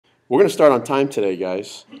We're going to start on time today,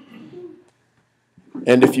 guys.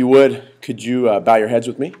 And if you would, could you bow your heads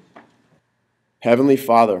with me? Heavenly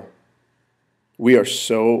Father, we are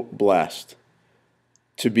so blessed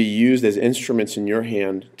to be used as instruments in your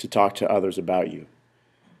hand to talk to others about you.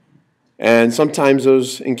 And sometimes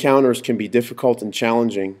those encounters can be difficult and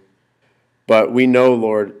challenging, but we know,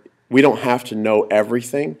 Lord, we don't have to know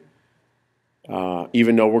everything,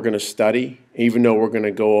 even though we're going to study, even though we're going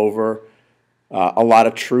to go over a lot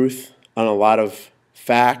of truth and a lot of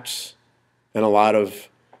facts and a lot of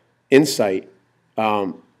insight.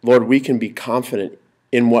 Lord, we can be confident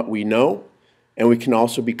in what we know, and we can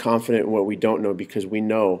also be confident in what we don't know, because we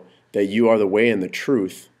know that you are the way and the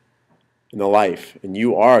truth and the life, and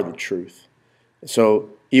you are the truth. So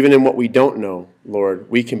even in what we don't know, Lord,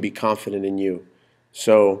 we can be confident in you.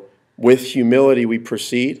 So with humility we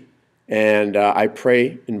proceed, and I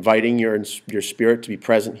pray, inviting your Spirit to be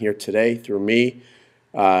present here today through me,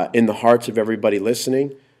 in the hearts of everybody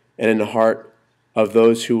listening, and in the heart of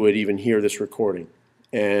those who would even hear this recording.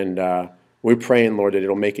 And we're praying, Lord, that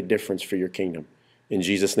it'll make a difference for your kingdom. In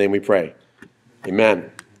Jesus' name we pray.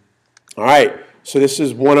 Amen. All right, so this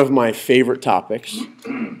is one of my favorite topics,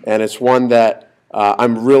 and it's one that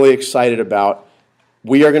I'm really excited about.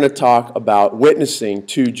 We are going to talk about witnessing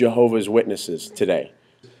to Jehovah's Witnesses today.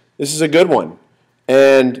 This is a good one.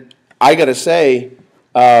 And I got to say,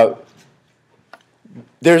 there's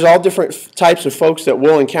all different types of folks that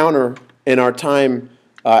we'll encounter in our time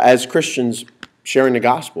as Christians sharing the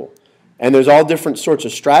gospel. And there's all different sorts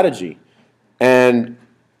of strategy. And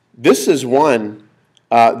this is one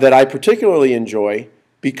that I particularly enjoy,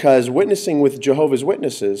 because witnessing with Jehovah's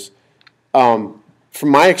Witnesses, from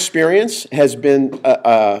my experience, has been,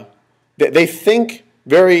 they think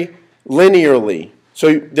very linearly.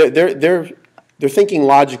 So they're thinking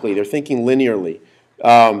logically. They're thinking linearly.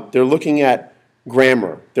 They're looking at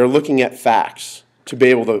grammar. They're looking at facts to be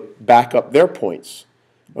able to back up their points.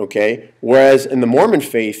 Okay? Whereas in the Mormon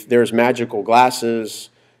faith, there's magical glasses.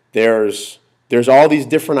 There's all these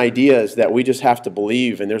different ideas that we just have to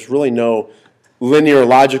believe, and there's really no linear,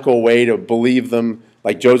 logical way to believe them.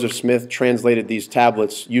 Like Joseph Smith translated these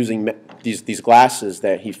tablets using these glasses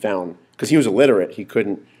that he found, because he was illiterate. He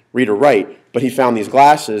couldn't read or write, but he found these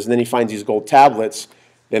glasses, and then he finds these gold tablets,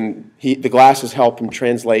 and the glasses help him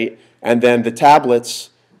translate, and then the tablets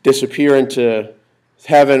disappear into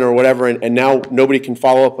heaven or whatever, and now nobody can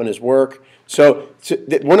follow up on his work. So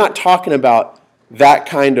we're not talking about that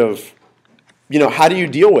kind of, how do you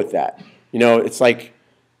deal with that? It's like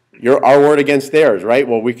our word against theirs, right?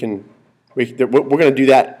 Well, we're going to do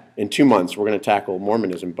that in 2 months. We're going to tackle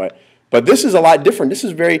Mormonism, but this is a lot different.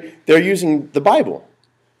 They're using the Bible.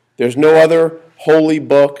 There's no other holy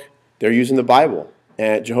book. They're using the Bible.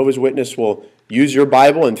 And Jehovah's Witness will use your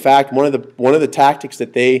Bible. In fact, one of the tactics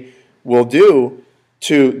that they will do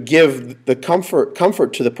to give the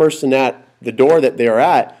comfort to the person at the door that they are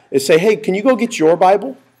at is say, hey, can you go get your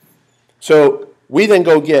Bible? So we then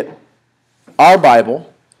go get our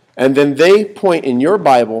Bible, and then they point in your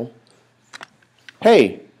Bible,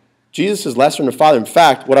 hey, Jesus is lesser than the Father. In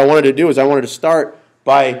fact, what I wanted to do is I wanted to start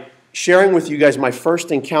by sharing with you guys my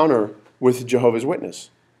first encounter with Jehovah's Witness.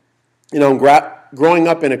 Growing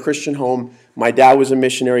up in a Christian home, my dad was a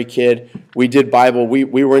missionary kid. We did Bible. We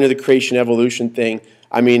were into the creation evolution thing.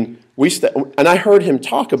 I mean, and I heard him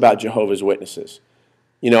talk about Jehovah's Witnesses.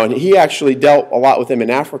 And he actually dealt a lot with them in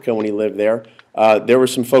Africa when he lived there. There were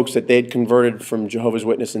some folks that they'd converted from Jehovah's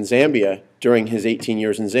Witness in Zambia during his 18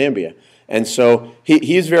 years in Zambia. And so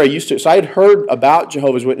he's very used to it. So I had heard about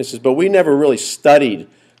Jehovah's Witnesses, but we never really studied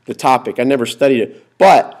the topic. I never studied it.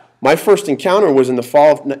 But my first encounter was in the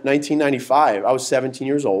fall of 1995. I was 17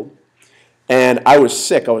 years old, and I was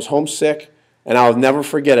sick. I was homesick, and I'll never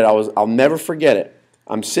forget it. I'll never forget it.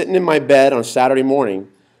 I'm sitting in my bed on a Saturday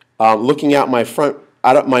morning, looking out my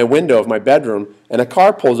window of my bedroom, and a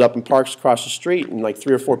car pulls up and parks across the street, and like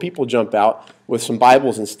 3 or 4 people jump out with some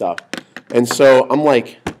Bibles and stuff. And so I'm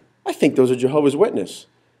like, I think those are Jehovah's Witnesses.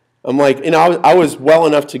 I'm like, I was well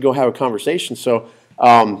enough to go have a conversation, so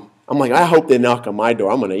I'm like, I hope they knock on my door.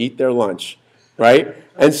 I'm going to eat their lunch, right?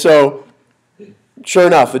 And so, sure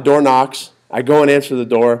enough, the door knocks. I go and answer the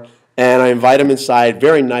door, and I invite them inside.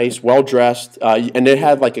 Very nice, well-dressed. And they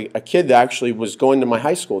had like a kid that actually was going to my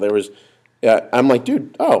high school. I'm like,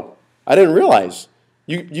 dude, I didn't realize.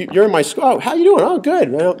 You're in my school. Oh, how you doing? Oh,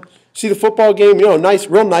 good. See the football game? Nice,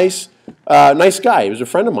 real nice, nice guy. He was a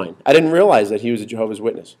friend of mine. I didn't realize that he was a Jehovah's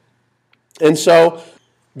Witness. And so,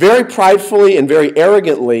 very pridefully and very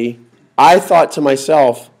arrogantly, I thought to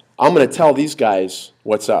myself, I'm going to tell these guys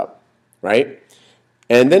what's up, right?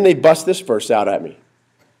 And then they bust this verse out at me.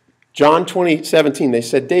 John 20:17, they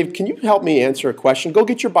said, Dave, can you help me answer a question? Go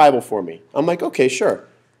get your Bible for me. I'm like, okay, sure.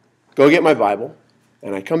 Go get my Bible.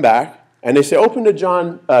 And I come back, and they say, open to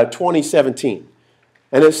John 20:17.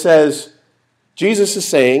 And it says, Jesus is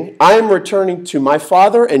saying, I am returning to my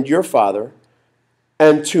Father and your Father,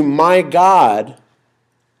 and to my God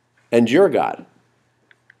and your God.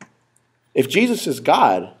 If Jesus is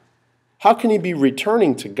God, how can he be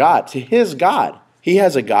returning to God, to his God? He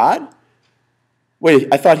has a God? Wait,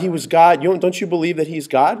 I thought he was God. Don't you believe that he's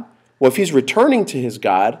God? Well, if he's returning to his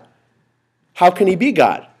God, how can he be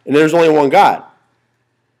God? And there's only one God.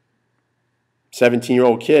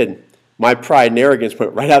 17-year-old kid. My pride and arrogance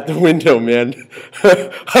went right out the window, man.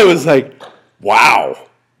 I was like, wow.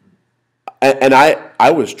 And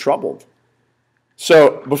I was troubled.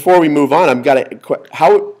 So before we move on,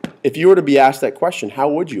 if you were to be asked that question, how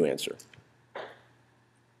would you answer?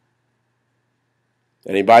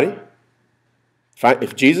 Anybody?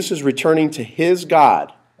 If Jesus is returning to his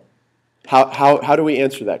God, how do we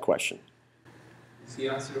answer that question? Is he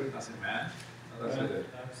answering as a man? That's what I would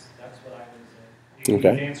say.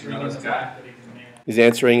 Okay. He's answering as a man, but he's a man. He's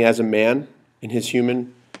answering as a man in his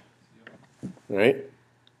human. All right.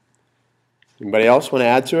 Anybody else want to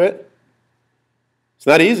add to it? It's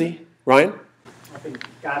not easy. Ryan? I think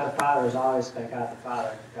God the Father has always been God the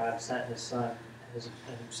Father. God sent his Son,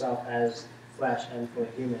 himself as flesh and fully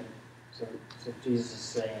human. So Jesus is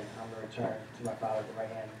saying, I'm going to return to my Father, the right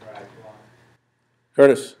hand where I belong.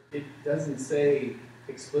 Curtis? It doesn't say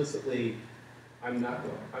explicitly, I'm not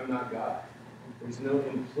God. There's no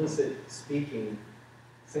implicit speaking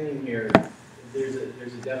saying here. There's a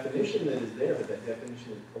definition that is there, but that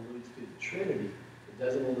definition alludes to the Trinity. It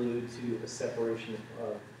doesn't allude to a separation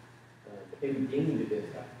of him being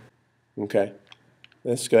divine. Okay,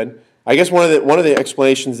 that's good. I guess one of the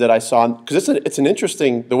explanations that I saw, because it's an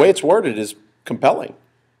interesting, the way it's worded is compelling,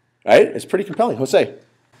 right? It's pretty compelling. Jose?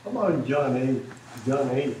 How about John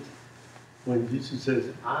 8, when Jesus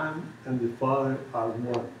says, I and the Father are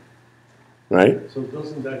one. Right. So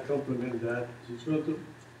doesn't that complement that? Just go to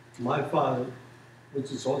my Father,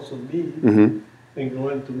 which is also me, Mm-hmm. and go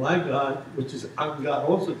into my God, which is I'm God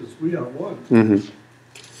also, because we are one. Mm-hmm.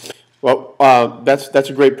 Well, that's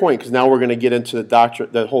a great point, because now we're going to get into the doctrine,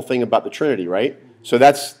 the whole thing about the Trinity, right? So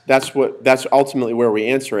that's ultimately where we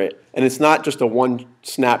answer it, and it's not just a one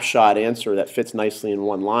snapshot answer that fits nicely in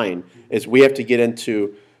one line. Is we have to get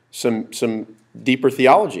into some deeper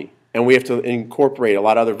theology, and we have to incorporate a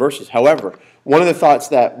lot of other verses. However, one of the thoughts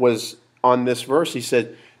that was on this verse, he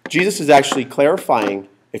said, Jesus is actually clarifying.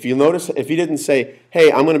 If you notice, if he didn't say,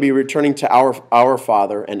 "Hey, I'm going to be returning to our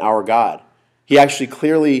Father and our God," he actually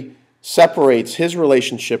clearly separates his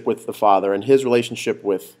relationship with the Father and his relationship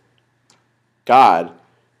with God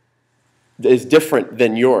is different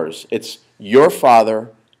than yours. It's your Father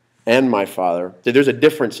and my Father. There's a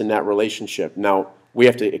difference in that relationship. Now, we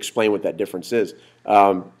have to explain what that difference is.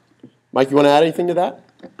 Mike, you want to add anything to that?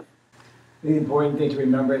 The important thing to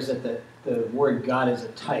remember is that the word God is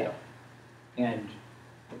a title. And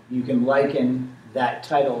you can liken that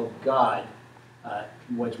title of God.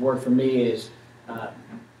 What's worked for me is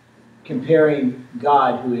comparing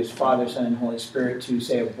God, who is Father, Son, and Holy Spirit, to,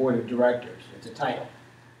 say, a board of directors. It's a title.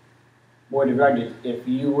 Board of directors. If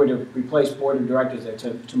you were to replace board of directors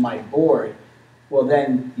to my board, well,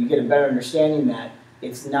 then you get a better understanding that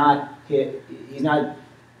he's not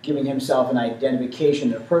giving himself an identification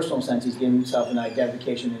in a personal sense. He's giving himself an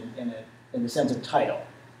identification in the sense of title.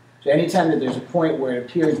 So anytime that there's a point where it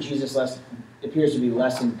appears Jesus appears to be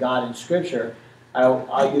less than God in Scripture,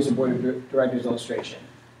 I'll use a board of directors illustration.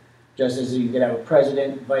 Just as you could have a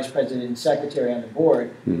president, vice president, and secretary on the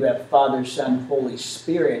board, you have Father, Son, Holy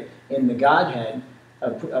Spirit in the Godhead.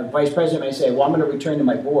 A vice president may say, well, I'm going to return to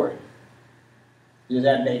my board. Does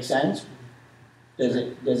that make sense? Does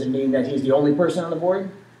it mean that he's the only person on the board?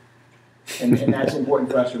 And that's important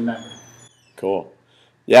for us to remember. Cool.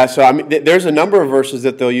 Yeah, so I mean, there's a number of verses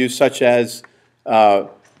that they'll use, such as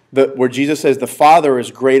where Jesus says, the Father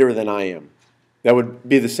is greater than I am. That would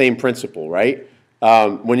be the same principle, right?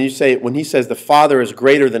 When he says the Father is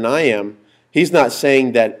greater than I am, he's not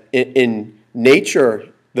saying that in nature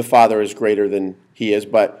the Father is greater than he is,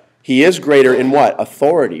 but he is greater in what?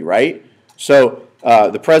 Authority, right? So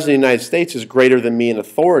the President of the United States is greater than me in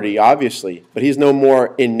authority, obviously, but he's no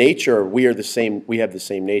more in nature. We are the same. We have the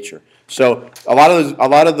same nature. So a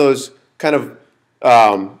lot of those kind of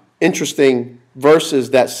interesting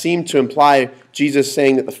verses that seem to imply Jesus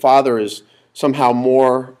saying that the Father is somehow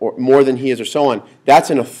more than he is, or so on. That's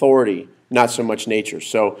an authority, not so much nature.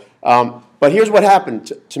 So, but here's what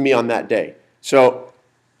happened to me on that day. So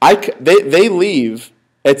they leave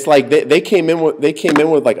It's like they came in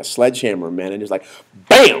with like a sledgehammer, man, and just like,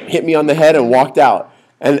 bam, hit me on the head and walked out.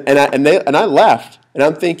 And I left, and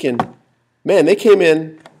I'm thinking, man, they came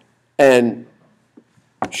in and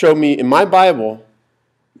showed me in my Bible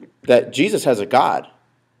that Jesus has a God.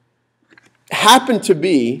 Happened to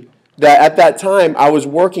be that at that time I was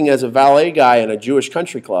working as a valet guy in a Jewish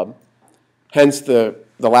country club, hence the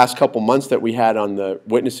last couple months that we had on the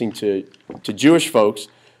witnessing to Jewish folks.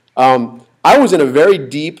 I was in a very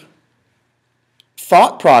deep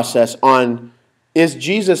thought process on, is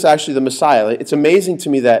Jesus actually the Messiah? It's amazing to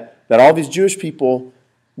me that all these Jewish people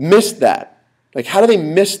missed that. Like, how do they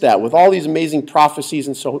miss that with all these amazing prophecies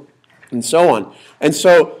and so on? And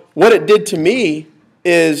so what it did to me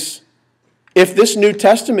is, if this New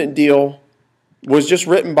Testament deal was just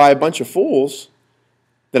written by a bunch of fools,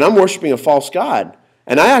 then I'm worshiping a false god.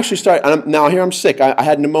 And I actually started, now here I'm sick. I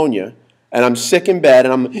had pneumonia. And I'm sick in bed,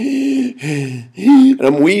 and I'm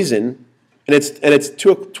wheezing, and it's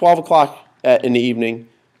 12 o'clock in the evening,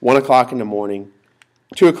 1 o'clock in the morning,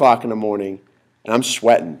 2 o'clock in the morning, and I'm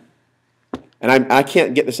sweating. And I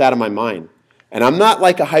can't get this out of my mind. And I'm not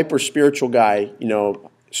like a hyper-spiritual guy,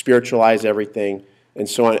 spiritualize everything and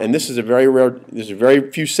so on. And this is there's a very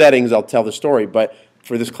few settings I'll tell the story, but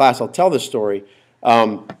for this class I'll tell this story.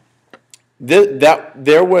 I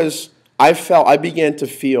began to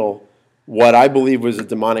feel what I believe was a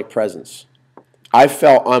demonic presence. I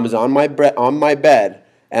was on my bed,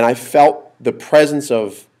 and I felt the presence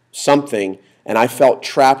of something, and I felt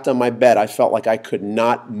trapped on my bed. I felt like I could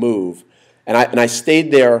not move. And I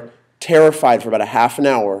stayed there terrified for about a half an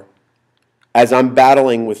hour as I'm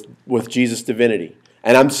battling with Jesus' divinity.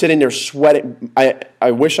 And I'm sitting there sweating.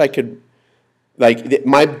 I wish I could,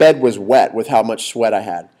 my bed was wet with how much sweat I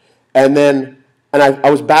had. And I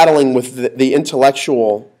was battling with the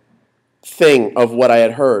intellectual thing of what I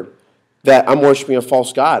had heard, that I'm worshiping a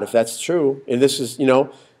false god, if that's true. And this is,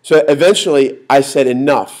 So eventually I said,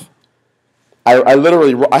 enough. I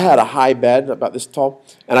literally had a high bed about this tall,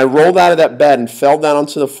 and I rolled out of that bed and fell down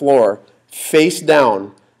onto the floor, face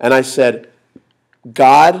down, and I said,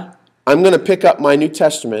 God, I'm going to pick up my New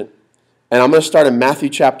Testament, and I'm going to start in Matthew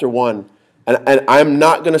chapter 1, and I'm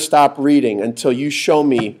not going to stop reading until you show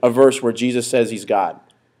me a verse where Jesus says he's God.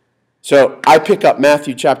 So I pick up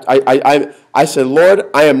Matthew chapter. I said, Lord,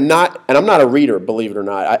 I am not, and I'm not a reader, believe it or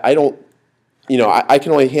not. I don't, I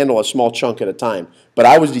can only handle a small chunk at a time. But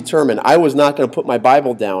I was determined I was not going to put my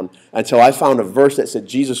Bible down until I found a verse that said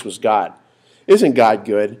Jesus was God. Isn't God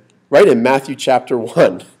good? Right in Matthew chapter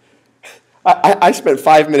 1. I spent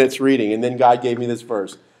 5 minutes reading, and then God gave me this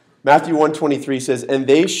verse. Matthew 1:23 says, and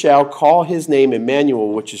they shall call his name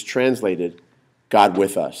Emmanuel, which is translated, God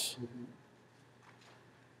with us.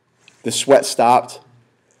 The sweat stopped.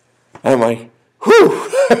 And I'm like, whew.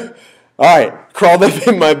 All right. Crawled up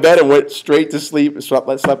in my bed and went straight to sleep. Slept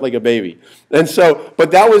like a baby. And so, but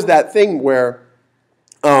that was that thing where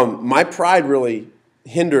my pride really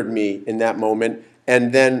hindered me in that moment.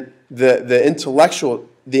 And then the intellectual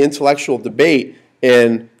debate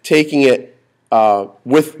and taking it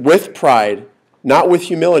with pride, not with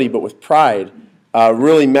humility, but with pride,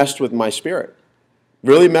 really messed with my spirit,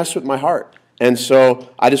 really messed with my heart. And so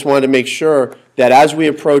I just wanted to make sure that as we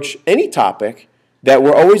approach any topic, that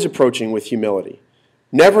we're always approaching with humility.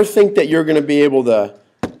 Never think that you're going to be able to.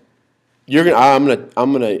 I'm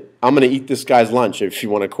gonna eat this guy's lunch, if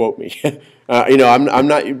you want to quote me. I'm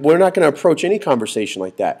not. We're not going to approach any conversation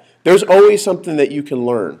like that. There's always something that you can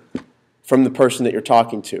learn from the person that you're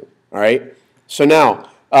talking to. All right. So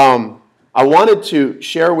now, I wanted to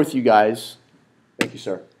share with you guys. Thank you,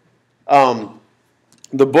 sir.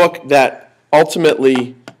 The book that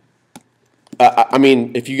ultimately,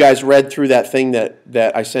 if you guys read through that thing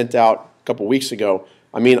that I sent out a couple weeks ago,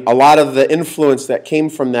 a lot of the influence that came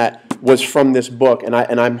from that was from this book, and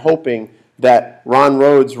I'm hoping that Ron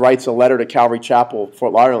Rhodes writes a letter to Calvary Chapel,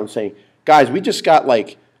 Fort Lauderdale, saying, guys, we just got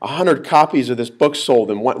like 100 copies of this book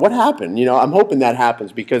sold, and what happened? I'm hoping that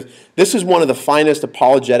happens, because this is one of the finest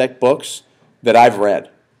apologetic books that I've read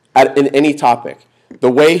in any topic.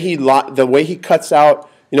 The way he cuts out.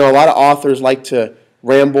 A lot of authors like to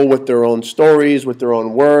ramble with their own stories, with their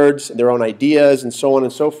own words, their own ideas, and so on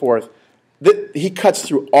and so forth. He cuts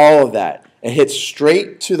through all of that and hits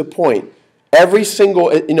straight to the point. Every single,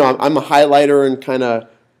 I'm a highlighter and kind of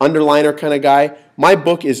underliner kind of guy. My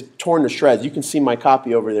book is torn to shreds. You can see my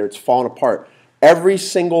copy over there. It's falling apart. Every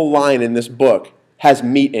single line in this book has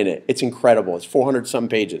meat in it. It's incredible. It's 400-some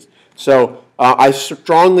pages. So I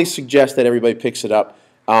strongly suggest that everybody picks it up.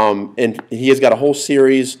 And he has got a whole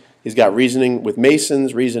series. He's got reasoning with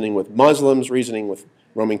Masons, reasoning with Muslims, reasoning with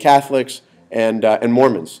Roman Catholics, and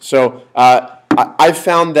Mormons. So I've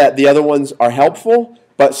found that the other ones are helpful,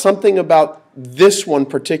 but something about this one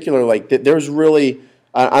particular, like there's really,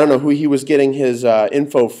 I don't know who he was getting his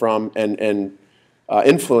info from and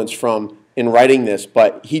influence from in writing this,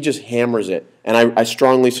 but he just hammers it. And I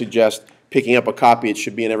strongly suggest picking up a copy. It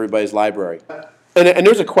should be in everybody's library. And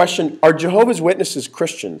there's a question, are Jehovah's Witnesses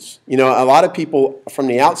Christians? You know, a lot of people from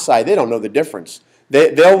the outside, they don't know the difference.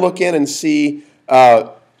 They'll look in and see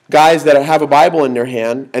guys that have a Bible in their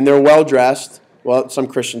hand, and they're well-dressed. Well, some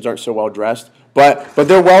Christians aren't so well-dressed, but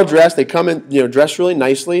they're well-dressed. They come in, you know, dressed really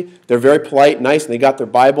nicely. They're very polite, nice, and they got their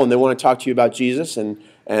Bible, and they want to talk to you about Jesus and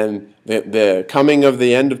the coming of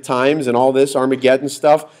the end of times and all this Armageddon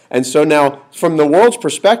stuff. And so now, from the world's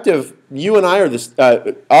perspective, you and I are this,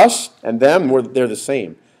 us and them, they're the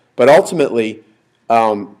same. But ultimately,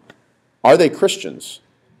 are they Christians?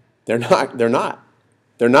 They're not. They're not.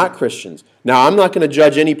 They're not Christians. Now, I'm not going to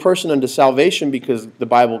judge any person unto salvation because the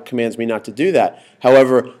Bible commands me not to do that.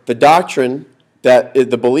 However, the doctrine, that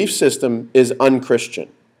the belief system is unchristian.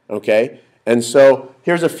 Okay? And so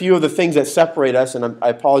here's a few of the things that separate us, and I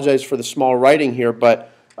apologize for the small writing here,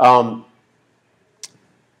 but the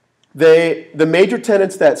major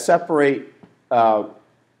tenets that separate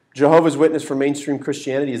Jehovah's Witness from mainstream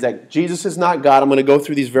Christianity is that Jesus is not God. I'm going to go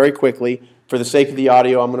through these very quickly. For the sake of the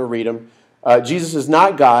audio, I'm going to read them. Jesus is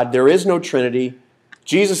not God. There is no Trinity.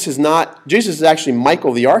 Jesus is actually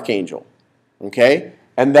Michael the Archangel. Okay?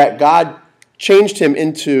 And that God changed him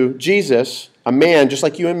into Jesus, a man just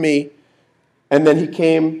like you and me. And then he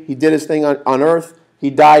came, he did his thing on earth. He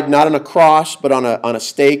died not on a cross, but on a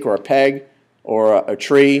stake or a peg or a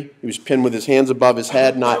tree. He was pinned with his hands above his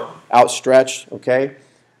head, not outstretched. Okay?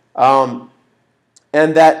 And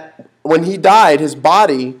that when he died, his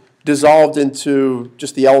body dissolved into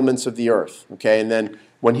just the elements of the earth. Okay? And then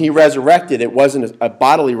when he resurrected, it wasn't a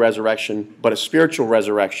bodily resurrection, but a spiritual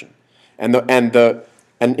resurrection. And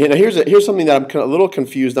you know, here's something that I'm a little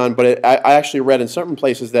confused on, but I actually read in certain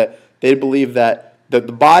places that they believe that the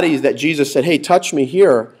bodies that Jesus said, hey, touch me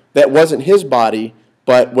here, that wasn't his body,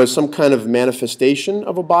 but was some kind of manifestation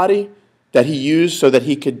of a body that he used so that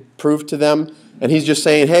he could prove to them. And he's just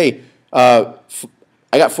saying, hey, I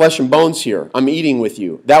got flesh and bones here. I'm eating with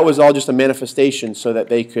you. That was all just a manifestation so that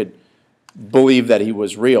they could believe that he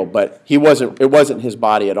was real. But it wasn't his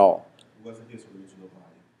body at all. It wasn't his original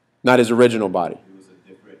body. Not his original body. It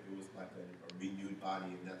was like a renewed body,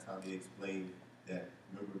 and that's how they explained that.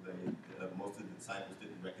 Remember, most of the disciples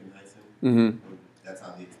didn't recognize him. Mm-hmm. That's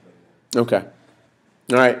how they explained that. Okay.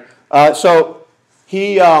 All right. So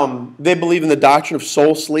they believe in the doctrine of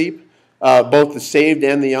soul sleep. Both the saved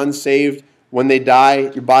and the unsaved, when they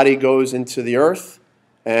die, your body goes into the earth,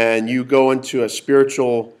 and you go into a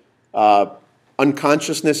spiritual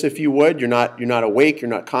unconsciousness, if you would. You're not awake. You're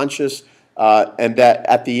not conscious. And that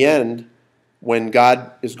at the end, when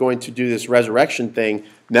God is going to do this resurrection thing,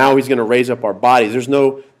 now He's going to raise up our bodies. There's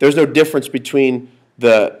no difference between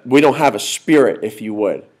we don't have a spirit, if you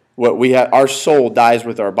would. What we have, our soul dies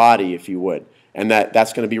with our body, if you would, and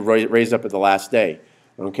that's going to be raised up at the last day.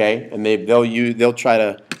 Okay, and they'll try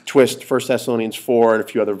to twist 1 Thessalonians 4 and a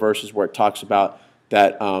few other verses where it talks about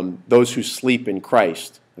that those who sleep in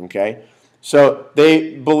Christ. Okay, so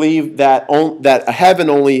they believe that heaven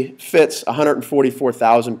only fits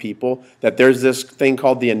 144,000 people. That there's this thing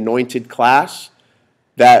called the anointed class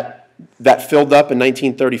that filled up in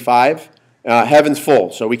 1935. Heaven's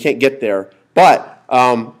full, so we can't get there. But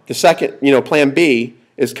the second, plan B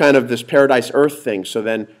is kind of this paradise earth thing. So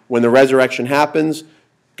then when the resurrection happens,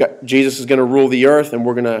 Jesus is going to rule the earth, and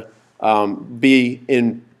we're going to be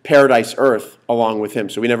in paradise earth along with him.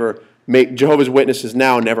 So Jehovah's Witnesses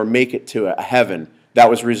now never make it to a heaven. That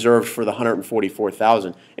was reserved for the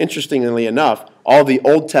 144,000. Interestingly enough, all the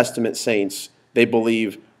Old Testament saints, they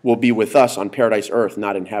believe, will be with us on paradise earth,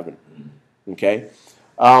 not in heaven. Okay?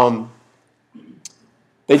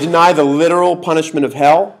 They deny the literal punishment of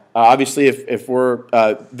hell. Obviously, if we're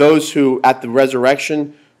those who at the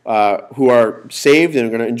resurrection who are saved and are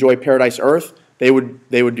going to enjoy paradise earth, they would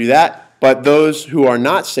do that. But those who are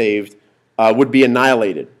not saved would be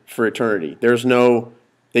annihilated for eternity.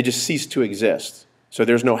 They just cease to exist. So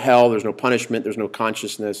there's no hell, there's no punishment, there's no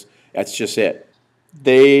consciousness. That's just it.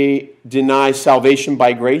 They deny salvation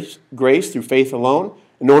by grace through faith alone.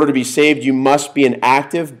 In order to be saved, you must be an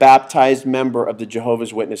active, baptized member of the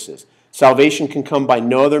Jehovah's Witnesses. Salvation can come by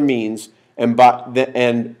no other means, and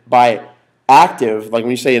by active, like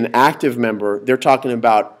when you say an active member, they're talking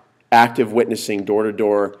about active witnessing,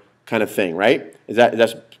 door-to-door kind of thing, right?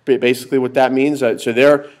 That's basically what that means? So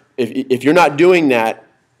if you're not doing that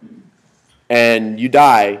and you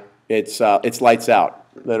die, it's lights out,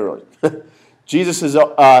 literally. Jesus is,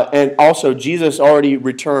 and also Jesus already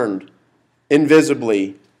returned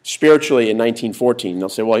invisibly, spiritually in 1914. They'll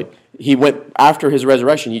say, well, he went after his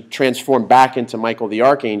resurrection, he transformed back into Michael the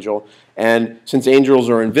archangel, and since angels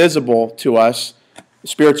are invisible to us,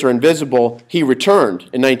 spirits are invisible, he returned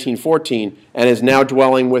in 1914 and is now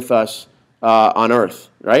dwelling with us on earth,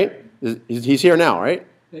 right? He's here now, right?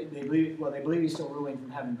 They believe he's still ruling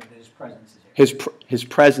from heaven, but his presence is here. His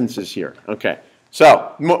presence is here. Okay.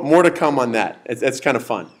 So, more to come on that. It's kind of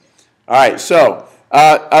fun. All right, so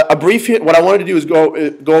what I wanted to do is go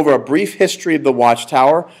over a brief history of the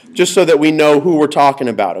Watchtower, just so that we know who we're talking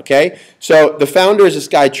about, okay? So, the founder is this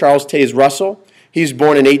guy, Charles Taze Russell. He was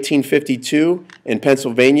born in 1852 in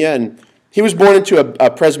Pennsylvania, and he was born into the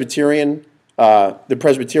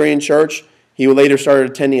Presbyterian church. He later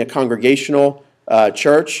started attending a congregational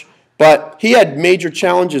church, but he had major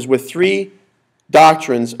challenges with three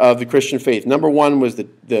doctrines of the Christian faith. Number one was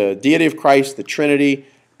the deity of Christ, the Trinity,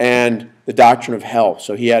 and the doctrine of hell.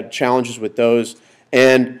 So he had challenges with those.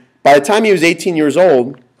 And by the time he was 18 years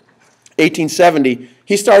old, 1870,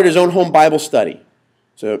 he started his own home Bible study.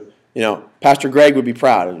 So, Pastor Greg would be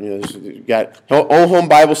proud. He's got his own home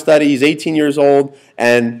Bible study. He's 18 years old,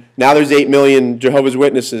 and now there's 8 million Jehovah's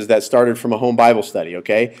Witnesses that started from a home Bible study,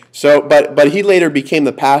 okay? So, but he later became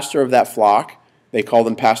the pastor of that flock. They called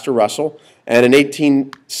him Pastor Russell. And in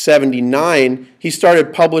 1879, he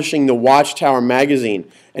started publishing the Watchtower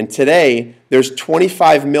magazine. And today, there's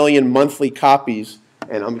 25 million monthly copies.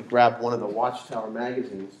 And I'm going to grab one of the Watchtower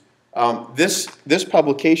magazines. This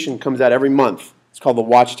publication comes out every month. It's called the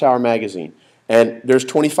Watchtower magazine. And there's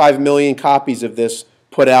 25 million copies of this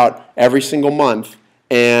put out every single month.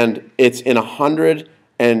 And it's in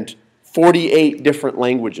 148 different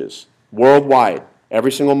languages worldwide.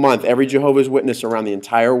 Every single month, every Jehovah's Witness around the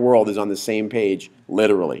entire world is on the same page,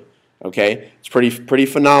 literally. Okay, it's pretty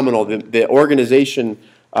phenomenal. The organization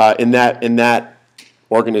in that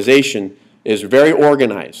organization is very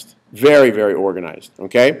organized, very, very organized.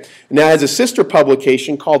 Okay, now has a sister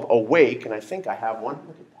publication called Awake, and I think I have one.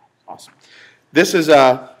 Look at that, awesome. This is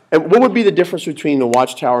and what would be the difference between the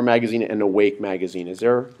Watchtower magazine and Awake magazine? Is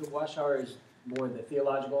there? The Watchtower is more the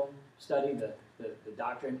theological study, the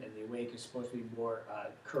doctrine, and the Awake is supposed to be more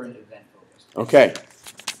current event focused. Okay,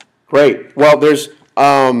 great. Well, there's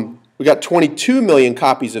we got 22 million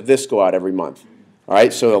copies of this go out every month. All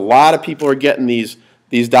right, so a lot of people are getting these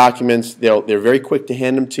documents. They're very quick to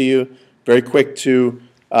hand them to you, very quick to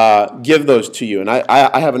give those to you. And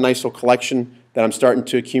I have a nice little collection that I'm starting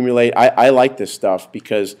to accumulate. I like this stuff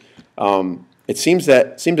because it seems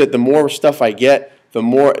that the more stuff I get, the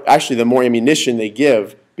more ammunition they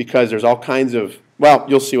give, because there's all kinds of, well,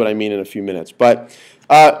 you'll see what I mean in a few minutes. But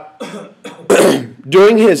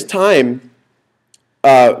during his time,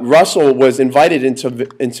 Russell was invited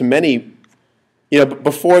into many,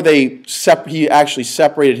 before he actually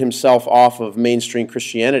separated himself off of mainstream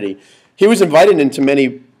Christianity, he was invited into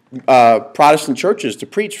many Protestant churches to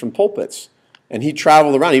preach from pulpits. And he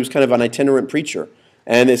traveled around. He was kind of an itinerant preacher.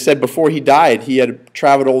 And it said before he died, he had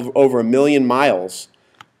traveled over 1 million miles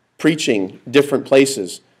preaching different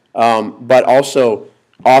places, but also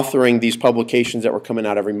authoring these publications that were coming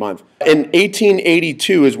out every month. In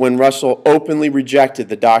 1882 is when Russell openly rejected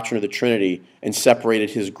the doctrine of the Trinity and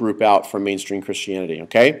separated his group out from mainstream Christianity.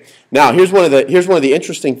 Okay. Now here's one of the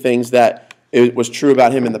interesting things that it was true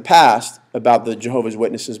about him in the past about the Jehovah's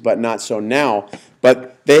Witnesses, but not so now.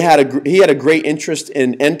 But he had a great interest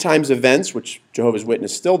in end times events, which Jehovah's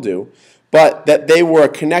Witnesses still do, but that they were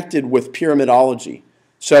connected with pyramidology.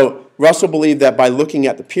 So Russell believed that by looking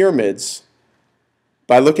at the pyramids,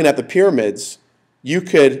 you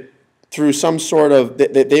could, through some sort of,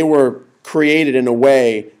 that they were created in a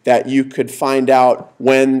way that you could find out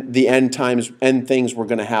when the end things were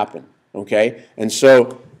going to happen. Okay, and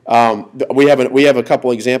so we have a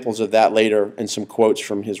couple examples of that later and some quotes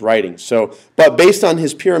from his writings. So, but based on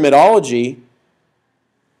his pyramidology,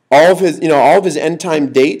 all of his end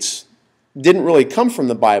time dates didn't really come from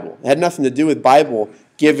the Bible. It had nothing to do with Bible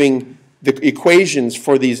giving the equations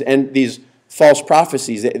for these false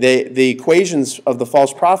prophecies. The equations of the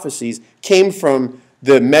false prophecies came from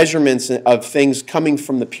the measurements of things coming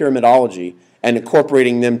from the pyramidology and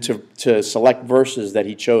incorporating them to select verses that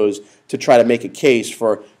he chose to try to make a case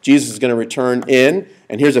for Jesus is going to return in.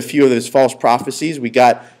 And here's a few of his false prophecies. We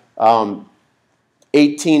got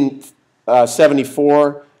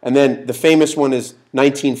 1874, and then the famous one is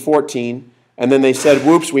 1914. And then they said,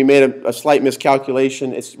 whoops, we made a slight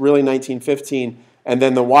miscalculation. It's really 1915. And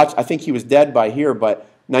then I think he was dead by here, but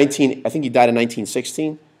I think he died in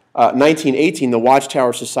 1916. 1918, the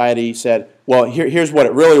Watchtower Society said, well, here's what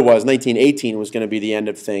it really was. 1918 was going to be the end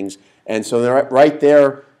of things. And so they're right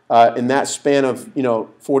there in that span of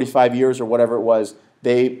 45 years or whatever it was,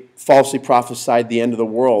 they falsely prophesied the end of the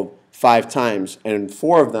world 5 times, and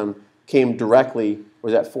 4 of them came directly.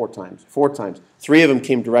 Was that 4 times? 4 times. 3 of them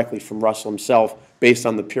came directly from Russell himself, based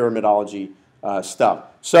on the pyramidology stuff.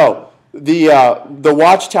 So the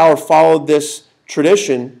Watchtower followed this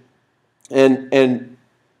tradition, and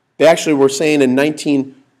they actually were saying in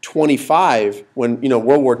 1925, when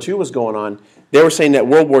World War II was going on, they were saying that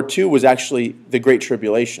World War II was actually the Great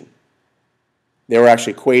Tribulation. They were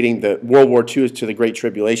actually equating the World War II to the Great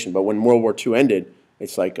Tribulation, but when World War II ended,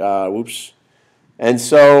 it's like, whoops. And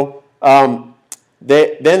so then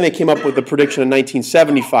they came up with the prediction of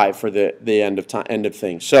 1975 for the end of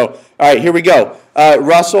things. So, all right, here we go.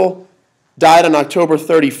 Russell died on October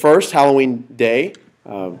 31st, Halloween Day,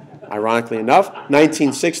 ironically enough,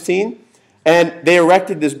 1916. And they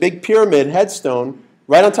erected this big pyramid headstone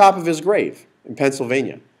right on top of his grave in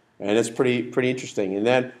Pennsylvania. And it's pretty interesting. And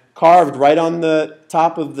then carved right on the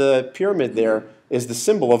top of the pyramid there is the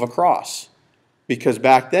symbol of a cross. Because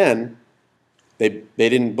back then, they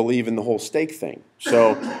didn't believe in the whole stake thing.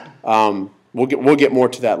 So we'll get more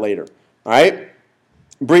to that later. All right?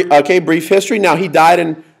 Brief history. Now, he died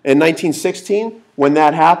in 1916. When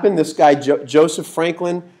that happened, this guy, Joseph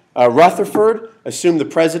Franklin Rutherford, assumed the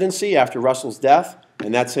presidency after Russell's death.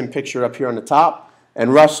 And that's him pictured up here on the top.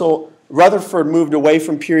 And Rutherford moved away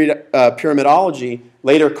from pyramidology,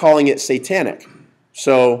 later calling it satanic.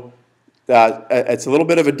 So it's a little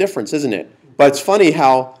bit of a difference, isn't it? But it's funny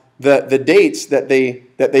how the dates that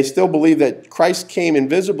they still believe that Christ came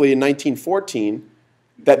invisibly in 1914,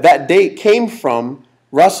 that date came from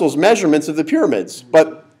Russell's measurements of the pyramids,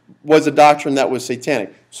 but was a doctrine that was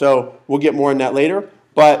satanic. So we'll get more on that later.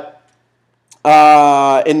 But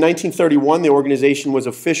in 1931, the organization was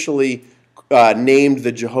officially named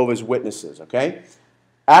the Jehovah's Witnesses. Okay.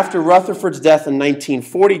 After Rutherford's death in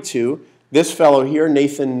 1942, this fellow here,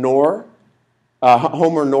 Nathan Knorr,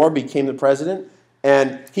 Homer Knorr, became the president,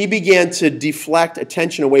 and he began to deflect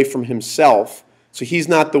attention away from himself. So he's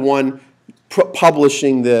not the one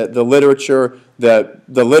publishing the literature. The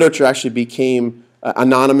literature actually became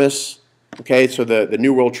anonymous. Okay, so the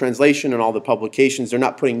New World Translation and all the publications, they're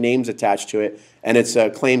not putting names attached to it, and it's a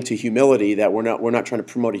claim to humility that we're not trying to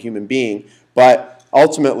promote a human being. But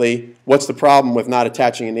ultimately, what's the problem with not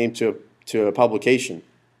attaching a name to a publication?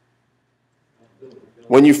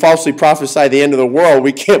 When you falsely prophesy the end of the world,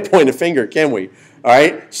 we can't point a finger, can we? All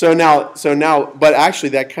right. So now, but actually,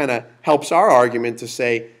 that kind of helps our argument to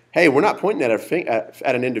say, hey, we're not pointing at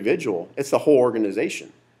an individual; it's the whole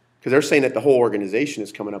organization, because they're saying that the whole organization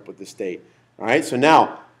is coming up with this date. All right. So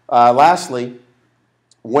now, lastly,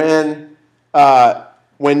 when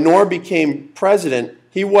Knorr became president,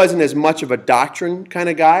 he wasn't as much of a doctrine kind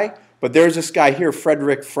of guy. But there's this guy here,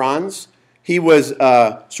 Frederick Franz. He was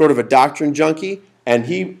sort of a doctrine junkie. And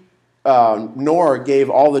Knorr gave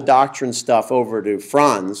all the doctrine stuff over to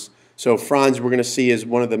Franz. So Franz, we're going to see, is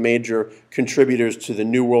one of the major contributors to the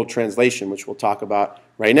New World Translation, which we'll talk about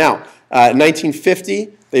right now. In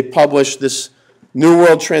 1950, they published this New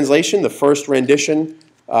World Translation. The first rendition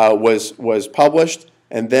was published.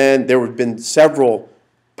 And then there have been several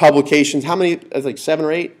publications. How many? Like 7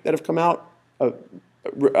 or 8 that have come out?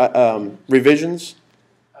 Revisions?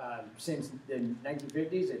 Since the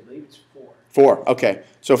 1950s, I believe it's 4. 4, okay.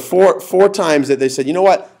 So four times that they said, you know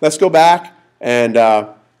what, let's go back, and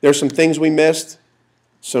there's some things we missed,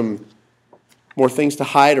 some more things to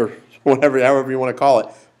hide, or whatever, however you want to call it.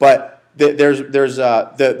 But there's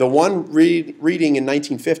the one reading in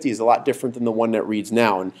 1950 is a lot different than the one that reads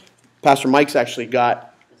now. And Pastor Mike's actually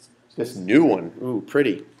got this new one. Ooh,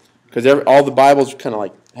 pretty. Because all the Bibles kind of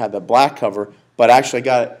like have the black cover, but actually I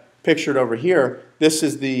got it pictured over here. This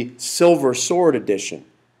is the Silver Sword edition.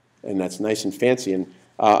 And that's nice and fancy. And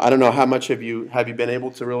I don't know, how much have you been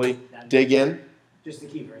able to really dig in? Just the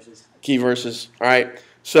key verses. Key verses. All right.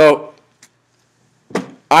 So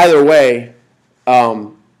either way,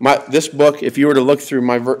 this book, if you were to look through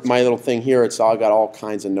my little thing here, it's all got all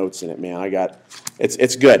kinds of notes in it, man.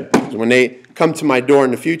 It's good. When they come to my door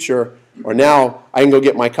in the future, or now, I can go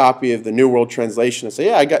get my copy of the New World Translation and say,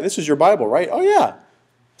 yeah, this is your Bible, right? Oh yeah.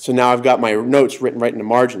 So now I've got my notes written right in the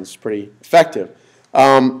margins. It's pretty effective.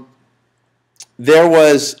 There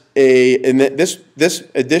was this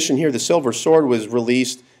edition here, the Silver Sword, was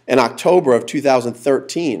released in October of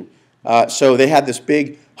 2013. So they had this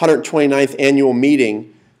big 129th annual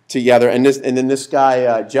meeting together, and then this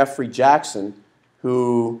guy Jeffrey Jackson,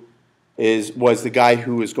 who was the guy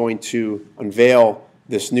who was going to unveil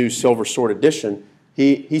this new Silver Sword edition.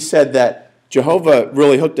 He said that Jehovah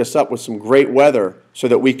really hooked us up with some great weather so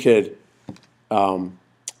that we could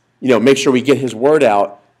make sure we get his word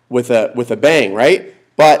out with a bang, right?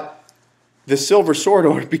 But the silver sword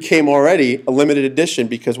order became already a limited edition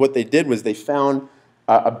because what they did was they found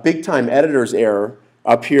a big-time editor's error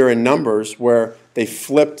up here in Numbers where they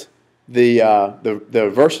flipped the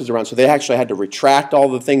verses around. So they actually had to retract all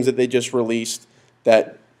the things that they just released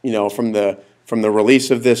that, from the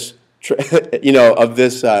release of this, of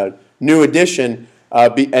this new edition,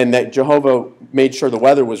 and that Jehovah made sure the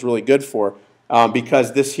weather was really good for,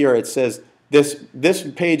 because this here, it says, this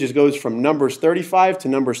page goes from Numbers 35 to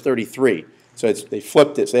Numbers 33. So they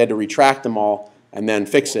flipped it, so they had to retract them all and then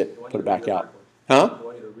fix it, put it back out. Huh?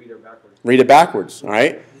 Read it backwards, all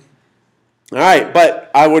right? All right,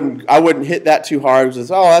 but I wouldn't hit that too hard. It was,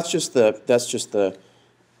 that's just the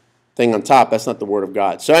thing on top. That's not the Word of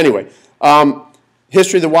God. So anyway,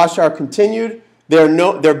 history of the Watchtower continued.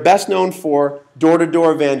 They're best known for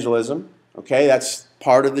door-to-door evangelism. Okay, that's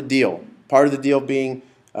part of the deal. Part of the deal being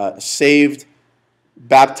saved,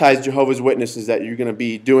 baptized Jehovah's Witnesses, that you're going to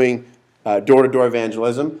be doing door-to-door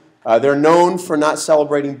evangelism. They're known for not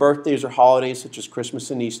celebrating birthdays or holidays such as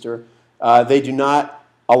Christmas and Easter. They do not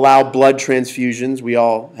allow blood transfusions. We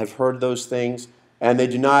all have heard those things. And they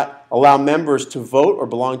do not allow members to vote or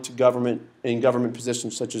belong to government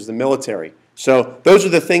positions such as the military. So those are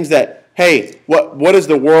the things that, hey, what does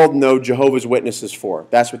the world know Jehovah's Witnesses for?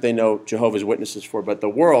 That's what they know Jehovah's Witnesses for. But the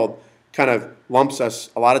world kind of lumps us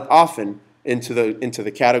often into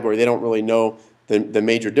the category. They don't really know the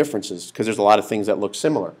major differences because there's a lot of things that look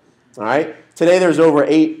similar. All right? Today there's over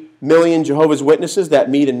 8 million Jehovah's Witnesses that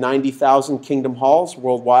meet in 90,000 Kingdom Halls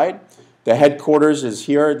worldwide. The headquarters is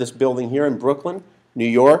here, this building here in Brooklyn, New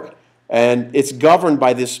York, and it's governed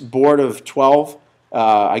by this board of 12,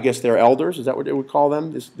 I guess they're elders, is that what they would call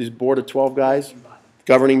them? This board of 12 guys?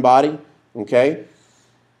 Governing body, okay?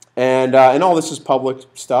 And all this is public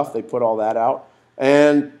stuff, they put all that out.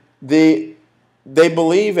 And they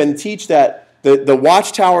believe and teach that the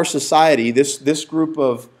Watchtower Society, this group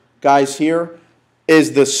of guys here,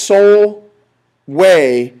 is the sole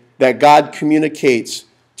way that God communicates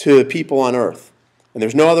to people on earth. And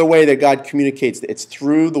there's no other way that God communicates. It's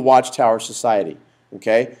through the Watchtower Society.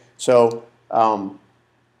 Okay? So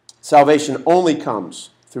salvation only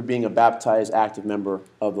comes through being a baptized, active member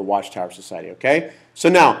of the Watchtower Society. Okay? So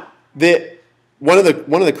now, one of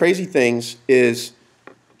the crazy things is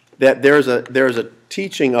that there's a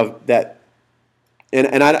teaching of that,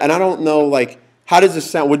 and I don't know, like, how does this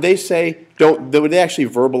sound? Would they say, would they actually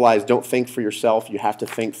verbalize, don't think for yourself, you have to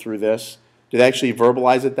think through this? Do they actually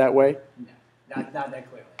verbalize it that way? No, not that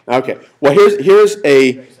clearly. Okay. Well, it's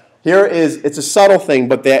a subtle thing,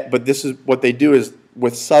 but this is what they do is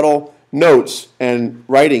with subtle notes and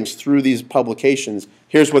writings through these publications.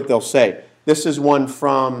 Here's what they'll say. This is one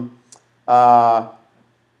from the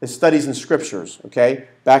Studies in Scriptures, okay,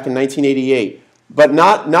 back in 1988. But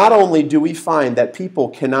not only do we find that people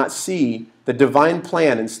cannot see the divine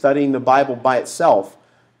plan in studying the Bible by itself,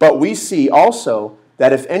 but we see also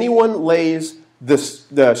that if anyone lays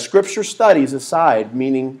the Scripture studies aside,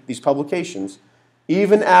 meaning these publications,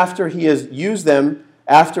 even after he has used them,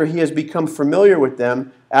 after he has become familiar with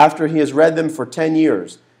them, after he has read them for 10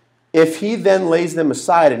 years, if he then lays them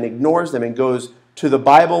aside and ignores them and goes to the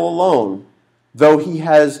Bible alone, though he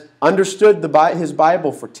has understood his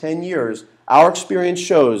Bible for 10 years, our experience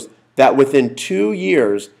shows that within 2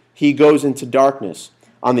 years, he goes into darkness.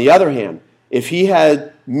 On the other hand, if he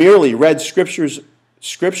had merely read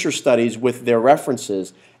Scripture studies with their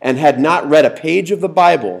references and had not read a page of the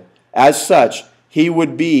Bible, as such, he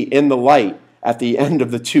would be in the light at the end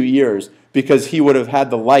of the 2 years because he would have had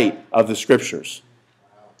the light of the Scriptures.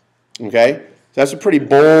 Okay? So that's a pretty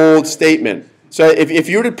bold statement. So if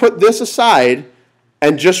you were to put this aside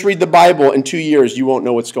and just read the Bible in 2 years, you won't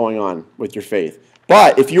know what's going on with your faith.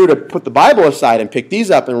 But if you were to put the Bible aside and pick these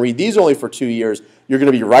up and read these only for 2 years, you're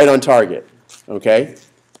going to be right on target. Okay?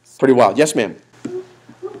 Pretty wild. Yes, ma'am? Who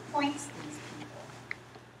appoints these people?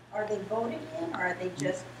 Are they voted in, or are they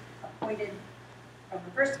just appointed from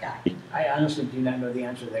the first guy? I honestly do not know the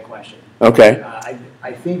answer to that question. Okay.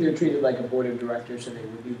 I think they're treated like a board of directors, so they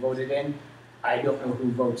would be voted in. I don't know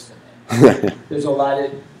who votes them in. There's a lot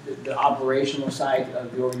of the operational side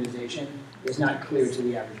of the organization is not clear to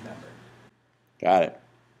the average member. Got it.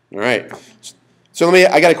 All right. So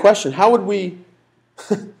I got a question. How would we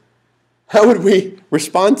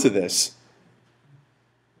respond to this?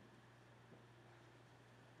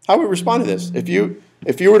 How would we respond to this? If you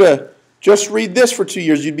were to just read this for 2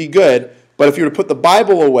 years, you'd be good. But if you were to put the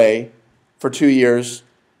Bible away for 2 years,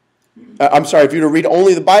 if you were to read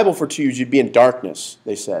only the Bible for 2 years, you'd be in darkness,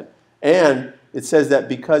 they said. And it says that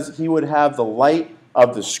because he would have the light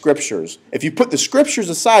of the Scriptures. If you put the Scriptures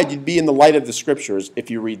aside, you'd be in the light of the Scriptures if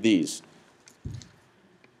you read these.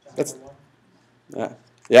 That's, yeah.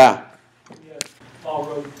 Yeah, Paul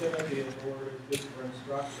wrote to Timothy, and the word is good for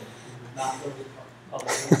instruction. Not for the public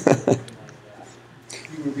or anything like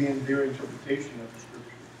that. You would be in their interpretation of the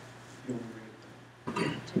scripture. You would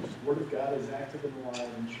read it. The word of God is active and alive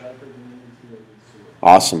and sharper than any two-edged sword.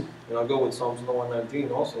 Awesome. And I'll go with Psalms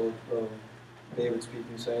 119 also. David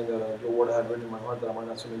speaking, saying that your word I have written in my heart that I might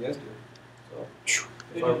not sin against you.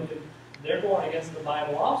 So, They're going against the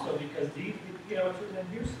Bible also because these, it's written in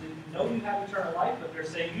here, so you know you have eternal life, but they're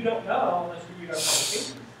saying you don't know unless you read our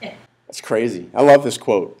publications. That's crazy. I love this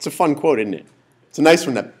quote. It's a fun quote, isn't it? It's a nice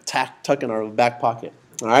one to tuck in our back pocket.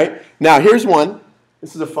 All right? Now, here's one.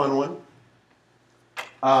 This is a fun one.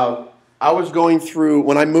 I was going through,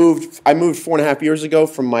 when I moved 4.5 years ago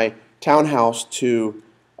from my townhouse to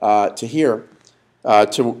here,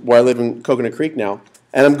 to where I live in Coconut Creek now.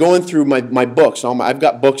 And I'm going through my books. I've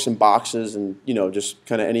got books in boxes and, just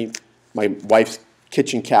kind of my wife's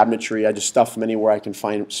kitchen cabinetry. I just stuff them anywhere I can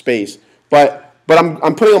find space. But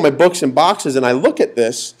I'm putting all my books in boxes, and I look at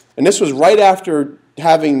this, and this was right after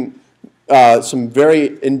having some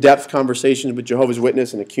very in-depth conversations with Jehovah's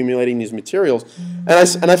Witnesses and accumulating these materials.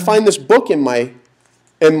 And I find this book in my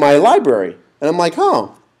library, and I'm like,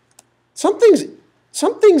 oh,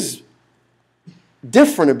 something's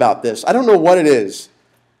different about this. I don't know what it is.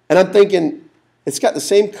 And I'm thinking, it's got the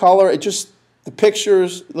same color. The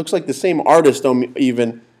pictures, it looks like the same artist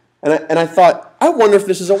even. And I thought, I wonder if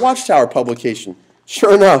this is a Watchtower publication.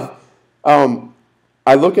 Sure enough,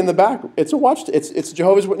 I look in the back. It's a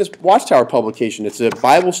Jehovah's Witness Watchtower publication. It's a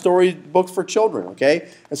Bible story book for children, okay?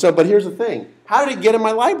 And so, but here's the thing. How did it get in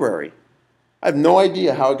my library? I have no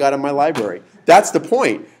idea how it got in my library. That's the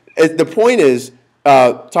point. The point is,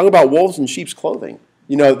 talking about wolves in sheep's clothing.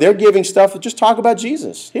 They're giving stuff that just talk about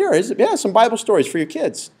Jesus. Here, some Bible stories for your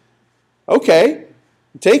kids. Okay,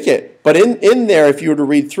 take it. But in there, if you were to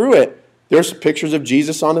read through it, there's pictures of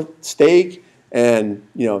Jesus on a stake and,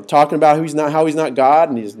 talking about how he's not God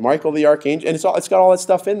and he's Michael the Archangel. And it's got all that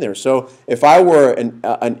stuff in there. So if I were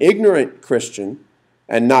an ignorant Christian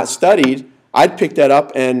and not studied, I'd pick that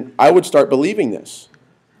up and I would start believing this.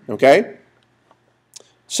 Okay?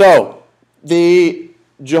 So, the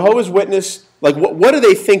Jehovah's Witness, what do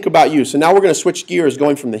they think about you? So now we're going to switch gears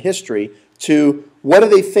going from the history to what do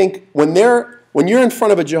they think when you're in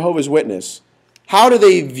front of a Jehovah's Witness, how do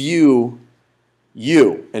they view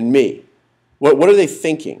you and me? What are they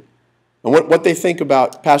thinking? And what they think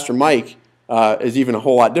about Pastor Mike is even a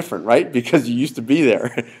whole lot different, right? Because you used to be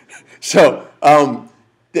there. So,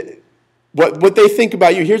 what they think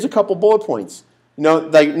about you, here's a couple bullet points.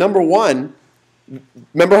 Number one,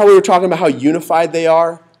 remember how we were talking about how unified they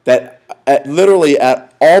are? That literally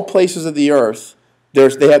at all places of the earth,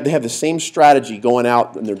 they have the same strategy going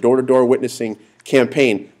out in their door-to-door witnessing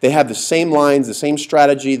campaign. They have the same lines, the same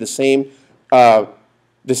strategy, the same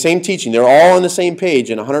teaching. They're all on the same page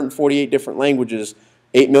in 148 different languages,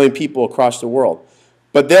 8 million people across the world.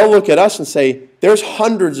 But they'll look at us and say, there's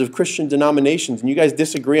hundreds of Christian denominations, and you guys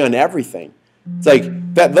disagree on everything. It's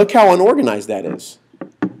like, that. Look how unorganized that is.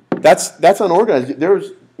 That's unorganized.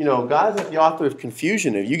 There's, God's not the author of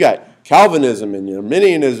confusion. You got Calvinism and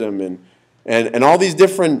Arminianism and all these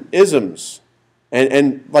different isms.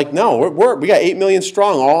 And no, we got 8 million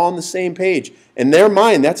strong, all on the same page. In their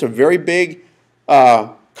mind, that's a very big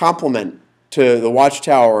compliment to the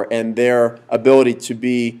Watchtower and their ability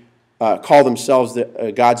to call themselves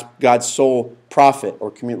God's sole prophet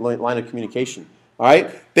or line of communication. All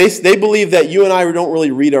right? They believe that you and I don't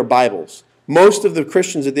really read our Bibles. Most of the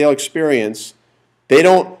Christians that they'll experience, they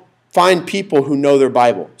don't find people who know their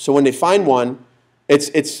Bible. So when they find one,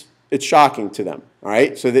 it's shocking to them. All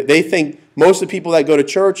right? So they think most of the people that go to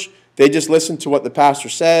church, they just listen to what the pastor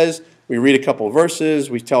says. We read a couple of verses.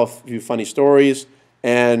 We tell a few funny stories.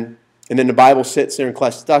 And then the Bible sits there and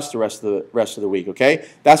collects dust the rest of the week. Okay?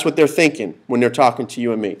 That's what they're thinking when they're talking to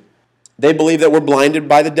you and me. They believe that we're blinded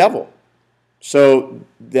by the devil. So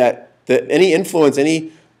that any influence,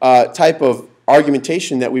 any type of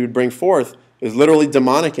argumentation that we would bring forth is literally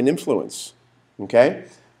demonic in influence. Okay?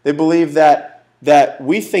 They believe that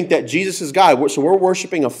we think that Jesus is God, so we're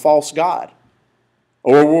worshiping a false God.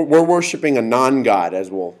 Or we're worshiping a non-God,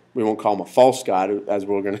 we won't call him a false God, as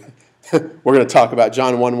we're going to talk about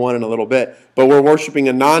John 1:1 in a little bit. But we're worshiping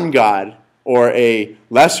a non-God or a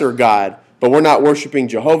lesser God, but we're not worshiping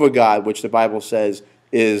Jehovah God, which the Bible says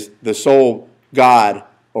is the sole God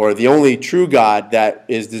or the only true God that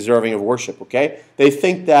is deserving of worship, okay? They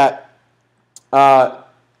think that,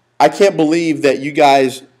 I can't believe that you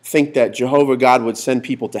guys think that Jehovah God would send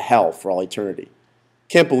people to hell for all eternity.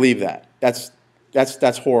 Can't believe that. That's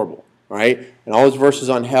horrible, right? And all those verses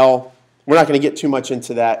on hell, we're not going to get too much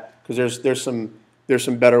into that because there's some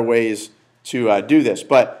better ways to do this.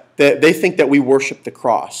 But they think that we worship the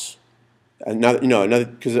cross. Another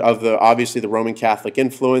because of obviously the Roman Catholic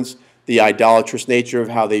influence, the idolatrous nature of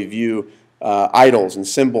how they view idols and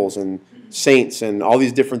symbols and saints and all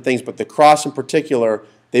these different things. But the cross in particular,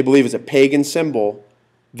 they believe is a pagan symbol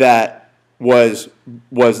that was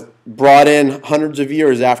brought in hundreds of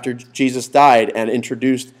years after Jesus died and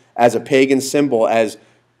introduced as a pagan symbol as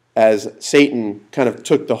Satan kind of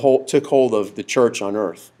took hold of the church on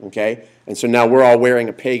earth. Okay, and so now we're all wearing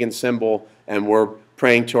a pagan symbol and we're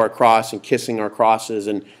praying to our cross and kissing our crosses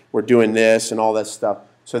and we're doing this and all that stuff.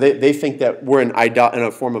 So they think that we're in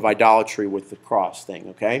a form of idolatry with the cross thing.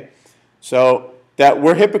 Okay, so that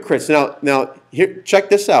we're hypocrites. Now here, check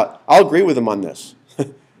this out. I'll agree with them on this.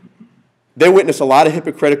 They witness a lot of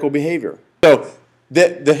hypocritical behavior. So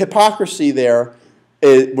the hypocrisy there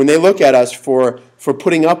is when they look at us for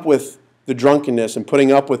putting up with the drunkenness and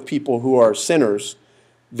putting up with people who are sinners,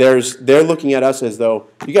 they're looking at us as though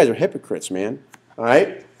you guys are hypocrites, man. All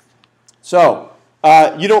right? So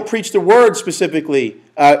you don't preach the word specifically,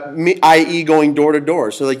 i.e. going door to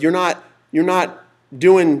door. So like you're not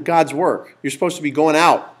doing God's work. You're supposed to be going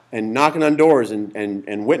out and knocking on doors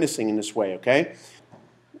and witnessing in this way, okay?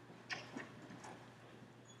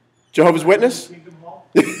 Jehovah's Witness?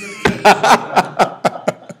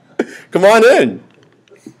 Come on in.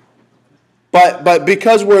 But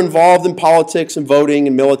because we're involved in politics and voting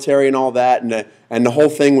and military and all that, and the whole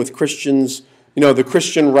thing with Christians, the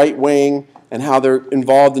Christian right wing and how they're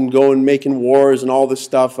involved in making wars and all this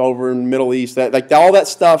stuff over in the Middle East, all that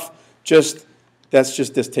stuff, that's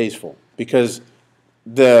just distasteful because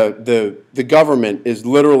the government is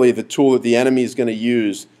literally the tool that the enemy is going to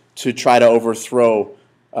use to try to overthrow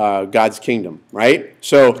God's kingdom, right?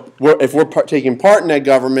 So if we're taking part in that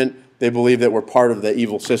government, they believe that we're part of the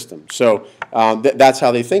evil system. So that's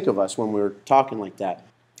how they think of us when we're talking like that.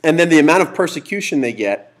 And then the amount of persecution they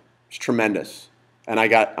get is tremendous. And I'm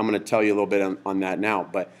going to tell you a little bit on that now.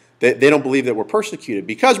 But they don't believe that we're persecuted.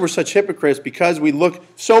 Because we're such hypocrites, because we look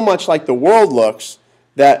so much like the world looks,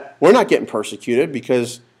 that we're not getting persecuted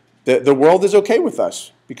because the world is okay with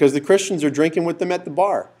us. Because the Christians are drinking with them at the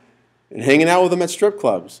bar and hanging out with them at strip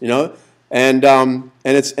clubs, and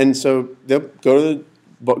so they'll go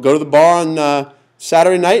to the bar on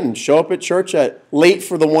Saturday night and show up at church late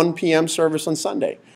for the 1 p.m. service on Sunday.